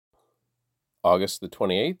August the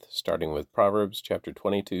 28th, starting with Proverbs chapter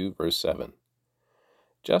 22, verse 7.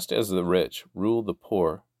 Just as the rich rule the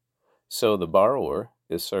poor, so the borrower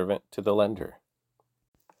is servant to the lender.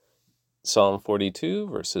 Psalm 42,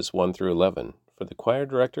 verses 1 through 11. For the choir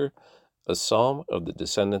director, a psalm of the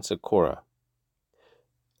descendants of Korah.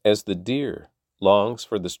 As the deer longs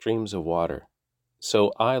for the streams of water,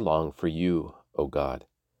 so I long for you, O God.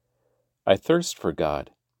 I thirst for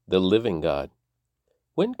God, the living God.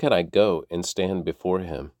 When can I go and stand before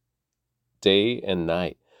him? Day and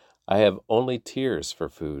night I have only tears for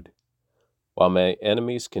food, while my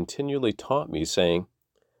enemies continually taunt me, saying,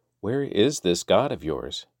 Where is this God of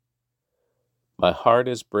yours? My heart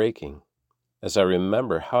is breaking as I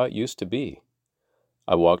remember how it used to be.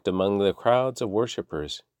 I walked among the crowds of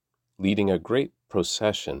worshippers, leading a great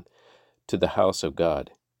procession to the house of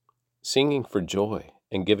God, singing for joy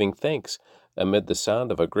and giving thanks amid the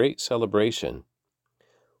sound of a great celebration.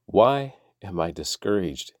 Why am I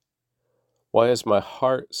discouraged? Why is my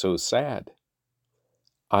heart so sad?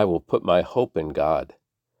 I will put my hope in God.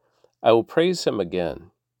 I will praise him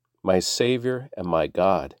again, my Savior and my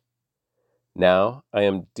God. Now I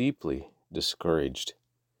am deeply discouraged,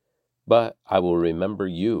 but I will remember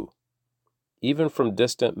you, even from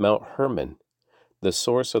distant Mount Hermon, the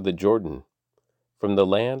source of the Jordan, from the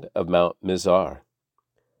land of Mount Mizar.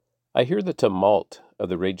 I hear the tumult of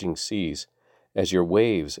the raging seas as your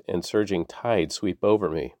waves and surging tides sweep over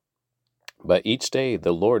me. But each day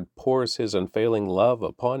the Lord pours his unfailing love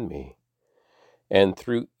upon me, and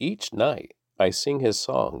through each night I sing his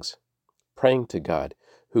songs, praying to God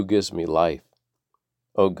who gives me life.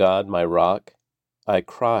 O God, my rock, I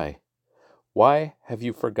cry, why have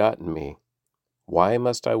you forgotten me? Why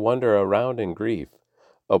must I wander around in grief,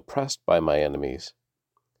 oppressed by my enemies?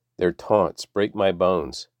 Their taunts break my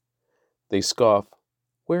bones. They scoff,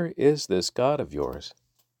 Where is this God of yours?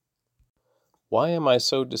 Why am I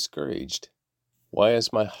so discouraged? Why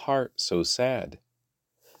is my heart so sad?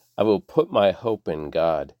 I will put my hope in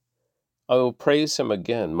God. I will praise him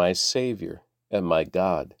again, my Savior and my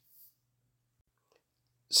God.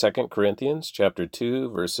 2 Corinthians chapter 2,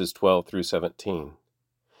 verses 12 through 17.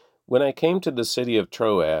 When I came to the city of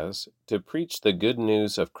Troas to preach the good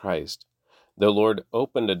news of Christ, the Lord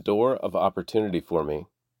opened a door of opportunity for me.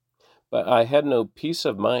 But I had no peace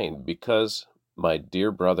of mind because my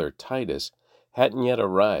dear brother Titus hadn't yet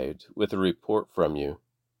arrived with a report from you.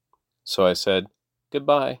 So I said,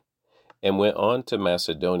 Goodbye, and went on to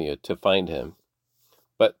Macedonia to find him.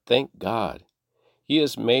 But thank God, he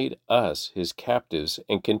has made us his captives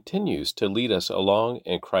and continues to lead us along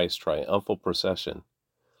in Christ's triumphal procession.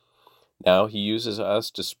 Now he uses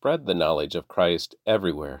us to spread the knowledge of Christ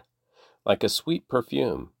everywhere, like a sweet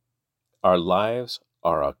perfume. Our lives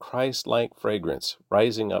are a Christ-like fragrance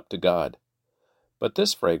rising up to God. But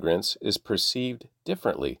this fragrance is perceived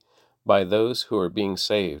differently by those who are being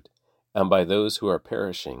saved and by those who are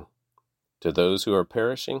perishing. To those who are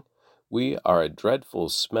perishing, we are a dreadful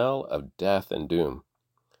smell of death and doom.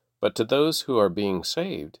 But to those who are being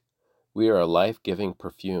saved, we are a life-giving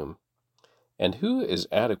perfume. And who is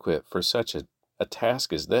adequate for such a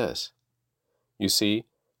task as this? You see,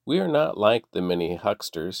 we are not like the many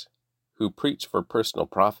hucksters who preach for personal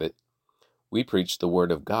profit. We preach the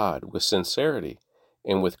word of God with sincerity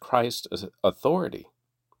and with Christ's authority,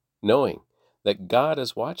 knowing that God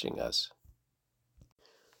is watching us.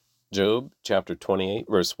 Job chapter 28,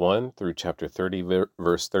 verse 1 through chapter 30,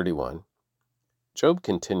 verse 31. Job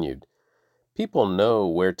continued, People know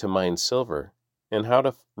where to mine silver and how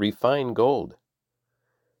to refine gold.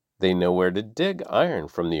 They know where to dig iron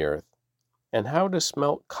from the earth and how to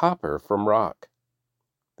smelt copper from rock.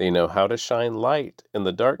 They know how to shine light in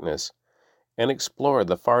the darkness and explore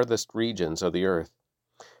the farthest regions of the earth.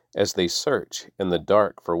 As they search in the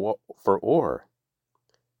dark for ore,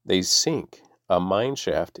 they sink a mine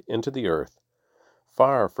shaft into the earth,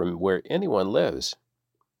 far from where anyone lives.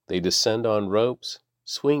 They descend on ropes,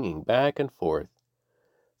 swinging back and forth.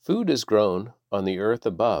 Food is grown on the earth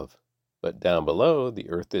above, but down below the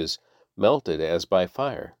earth is melted as by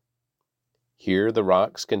fire. Here the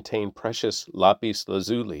rocks contain precious lapis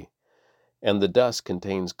lazuli, and the dust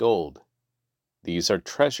contains gold. These are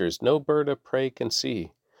treasures no bird of prey can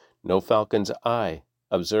see, no falcon's eye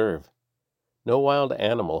observe. No wild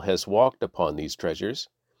animal has walked upon these treasures.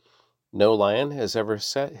 No lion has ever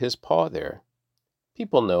set his paw there.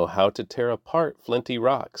 People know how to tear apart flinty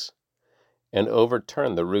rocks and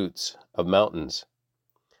overturn the roots of mountains.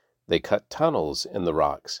 They cut tunnels in the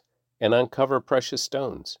rocks and uncover precious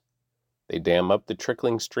stones. They dam up the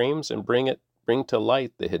trickling streams and bring to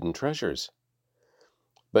light the hidden treasures.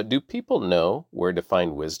 But do people know where to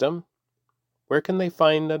find wisdom? Where can they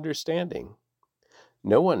find understanding?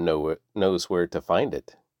 No one knows where to find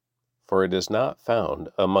it, for it is not found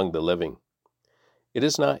among the living. It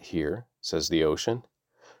is not here, says the ocean,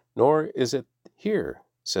 nor is it here,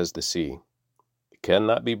 says the sea. It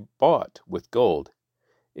cannot be bought with gold.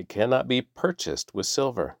 It cannot be purchased with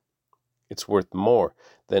silver. It's worth more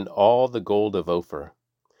than all the gold of Ophir,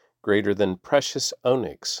 greater than precious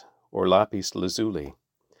onyx or lapis lazuli.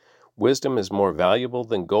 Wisdom is more valuable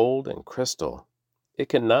than gold and crystal. It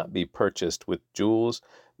cannot be purchased with jewels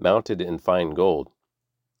mounted in fine gold.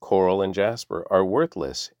 Coral and jasper are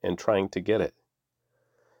worthless in trying to get it.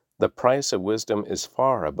 The price of wisdom is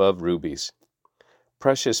far above rubies.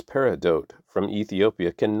 Precious peridot from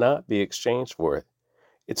Ethiopia cannot be exchanged for it.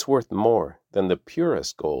 It's worth more than the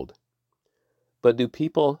purest gold. But do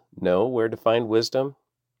people know where to find wisdom?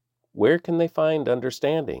 Where can they find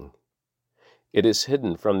understanding? It is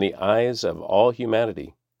hidden from the eyes of all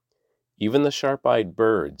humanity. Even the sharp-eyed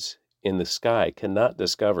birds in the sky cannot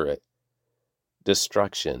discover it.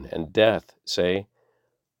 Destruction and death say,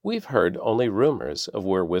 "We've heard only rumors of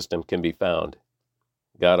where wisdom can be found."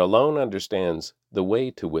 God alone understands the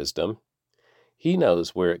way to wisdom. He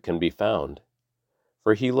knows where it can be found,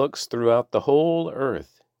 for He looks throughout the whole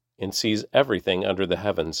earth and sees everything under the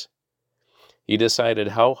heavens. He decided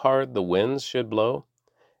how hard the winds should blow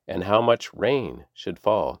and how much rain should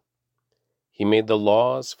fall. He made the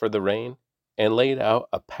laws for the rain and laid out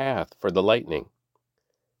a path for the lightning.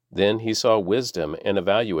 Then He saw wisdom and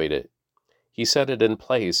evaluated it. He set it in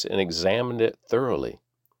place and examined it thoroughly.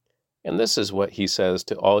 And this is what He says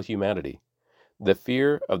to all humanity: the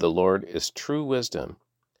fear of the Lord is true wisdom.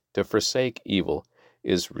 To forsake evil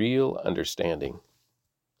is real understanding.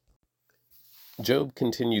 Job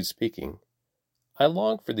continued speaking. I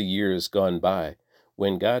long for the years gone by,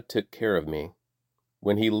 when God took care of me,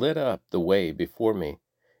 when He lit up the way before me,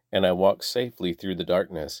 and I walked safely through the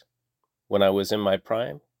darkness. When I was in my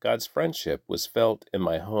prime, God's friendship was felt in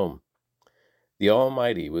my home. The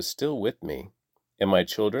Almighty was still with me, and my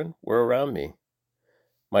children were around me.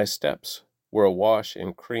 My steps were awash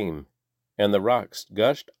in cream, and the rocks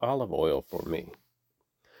gushed olive oil for me.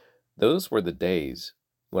 Those were the days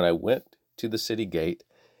when I went to the city gate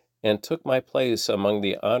and took my place among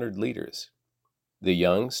the honored leaders. The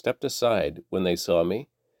young stepped aside when they saw me,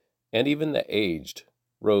 and even the aged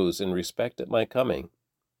rose in respect at my coming.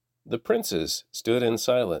 The princes stood in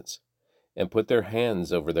silence and put their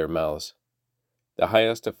hands over their mouths. The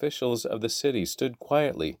highest officials of the city stood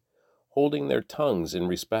quietly, holding their tongues in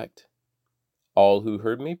respect. All who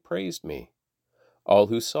heard me praised me. All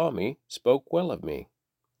who saw me spoke well of me.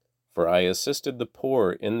 For I assisted the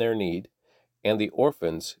poor in their need, and the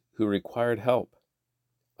orphans who required help.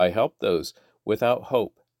 I helped those without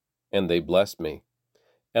hope, and they blessed me.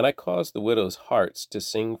 And I caused the widows' hearts to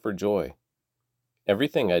sing for joy.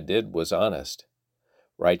 Everything I did was honest.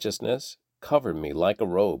 Righteousness covered me like a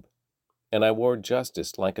robe, and I wore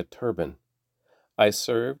justice like a turban. I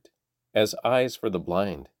served as eyes for the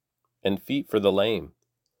blind, and feet for the lame.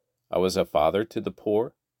 I was a father to the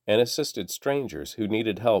poor, and assisted strangers who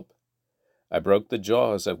needed help. I broke the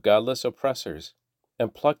jaws of godless oppressors,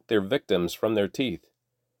 and plucked their victims from their teeth.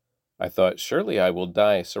 I thought, surely I will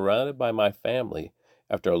die surrounded by my family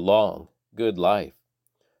after a long, good life.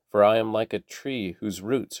 For I am like a tree whose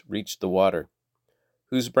roots reach the water,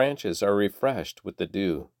 whose branches are refreshed with the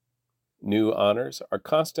dew. New honors are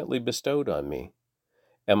constantly bestowed on me,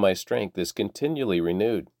 and my strength is continually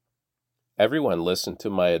renewed. Everyone listened to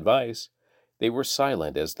my advice. They were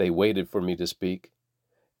silent as they waited for me to speak,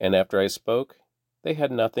 and after I spoke, they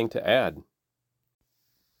had nothing to add.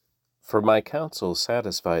 For my counsel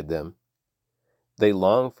satisfied them. They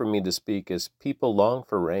longed for me to speak as people long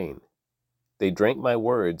for rain. They drank my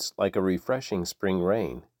words like a refreshing spring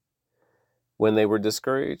rain. When they were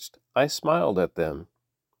discouraged, I smiled at them.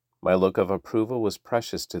 My look of approval was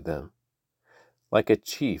precious to them. Like a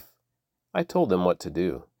chief, I told them what to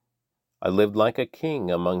do. I lived like a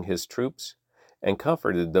king among his troops and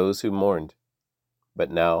comforted those who mourned.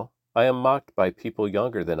 But now I am mocked by people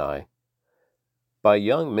younger than I, by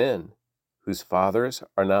young men whose fathers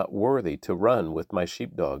are not worthy to run with my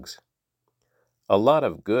sheepdogs. A lot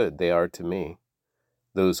of good they are to me,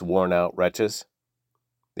 those worn-out wretches.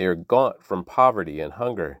 They are gaunt from poverty and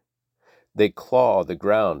hunger. They claw the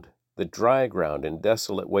ground, the dry ground in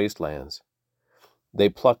desolate wastelands. They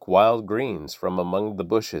pluck wild greens from among the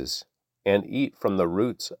bushes and eat from the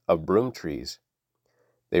roots of broom trees.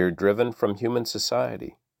 They are driven from human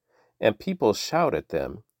society, and people shout at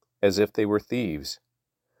them as if they were thieves.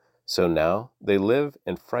 So now they live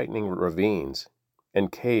in frightening ravines, in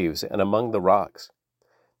caves and among the rocks.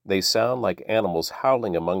 They sound like animals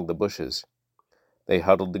howling among the bushes. They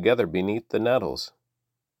huddle together beneath the nettles.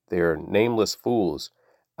 They are nameless fools,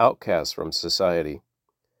 outcasts from society.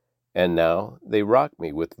 And now they rock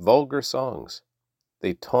me with vulgar songs.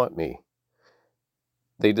 They taunt me.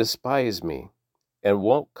 They despise me, and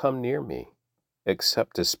won't come near me,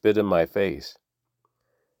 except to spit in my face.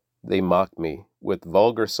 They mock me with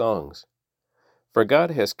vulgar songs. For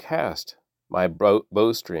God has cast my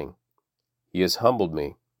bowstring. He has humbled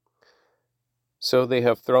me. So they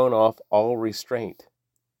have thrown off all restraint.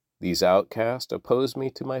 These outcasts oppose me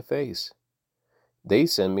to my face. They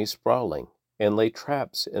send me sprawling and lay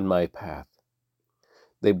traps in my path.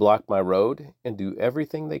 They block my road and do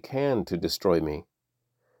everything they can to destroy me.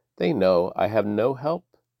 They know I have no help.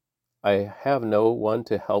 I have no one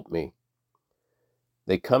to help me.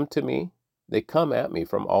 They come at me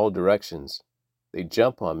from all directions. They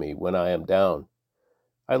jump on me when I am down.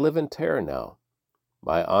 I live in terror now.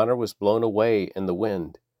 My honor was blown away in the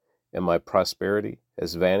wind, and my prosperity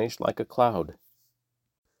has vanished like a cloud.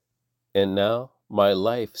 And now my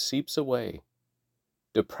life seeps away.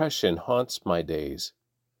 Depression haunts my days.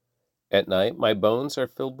 At night my bones are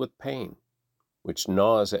filled with pain, which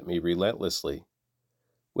gnaws at me relentlessly.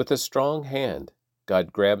 With a strong hand,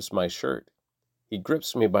 God grabs my shirt. He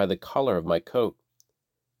grips me by the collar of my coat.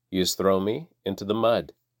 He has thrown me into the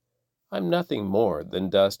mud. I'm nothing more than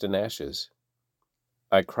dust and ashes.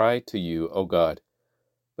 I cry to you, O God,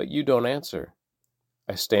 but you don't answer.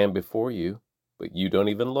 I stand before you, but you don't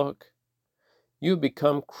even look. You have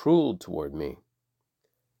become cruel toward me.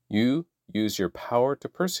 You use your power to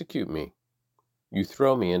persecute me. You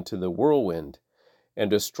throw me into the whirlwind and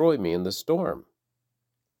destroy me in the storm.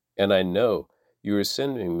 And I know you are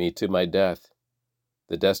sending me to my death,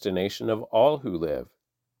 the destination of all who live.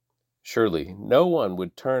 Surely no one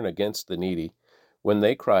would turn against the needy when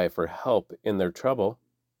they cry for help in their trouble.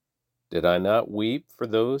 Did I not weep for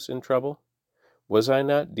those in trouble? Was I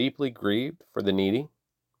not deeply grieved for the needy?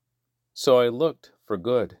 So I looked for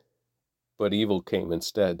good, but evil came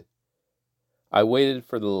instead. I waited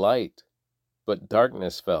for the light, but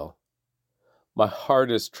darkness fell. My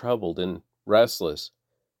heart is troubled and restless.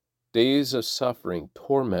 Days of suffering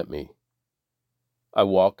torment me. I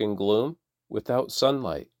walk in gloom without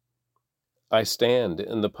sunlight. I stand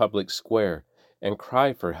in the public square and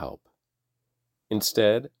cry for help.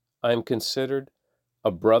 Instead, I am considered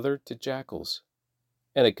a brother to jackals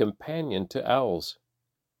and a companion to owls.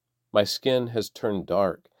 My skin has turned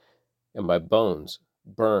dark, and my bones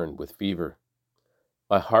burn with fever.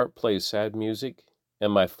 My heart plays sad music,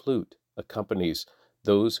 and my flute accompanies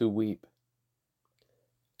those who weep.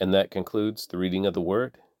 And that concludes the reading of the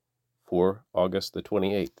Word for August the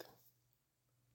 28th.